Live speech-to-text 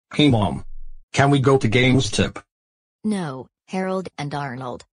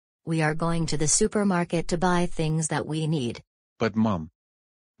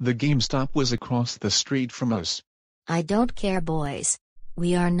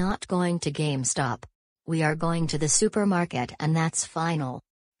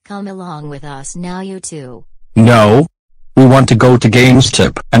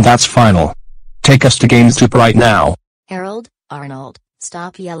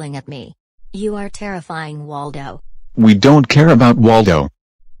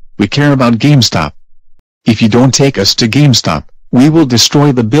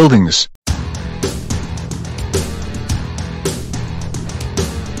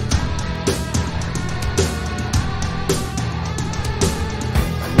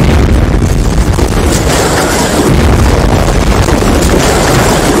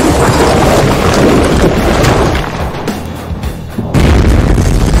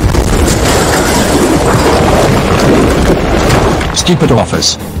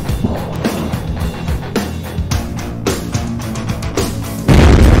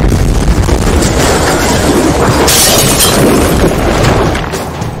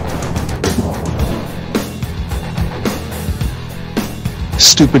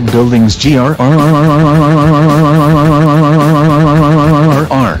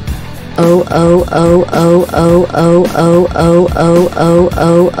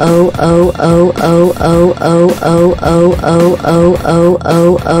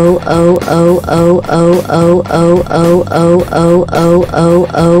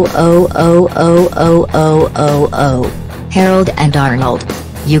Harold and Arnold.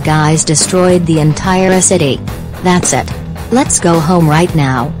 You guys destroyed the entire city. That's it. Let's go home right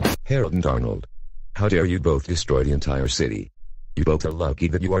now. Harold and Arnold. How dare you both destroy the entire city? You both are lucky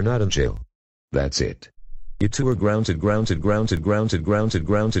that you are not in jail. That's it. You two are grounded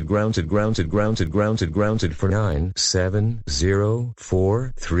for 9, 7, 0,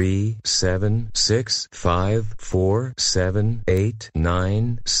 4, 3, 7, 6, 5, 4, 7, 8,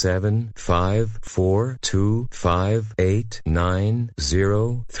 9, 7, 5, 4, 2, 5, 8, 9,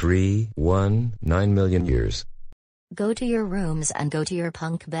 0, 3, 1, 9 million years. Go to your rooms and go to your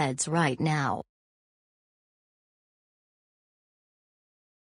punk beds right now.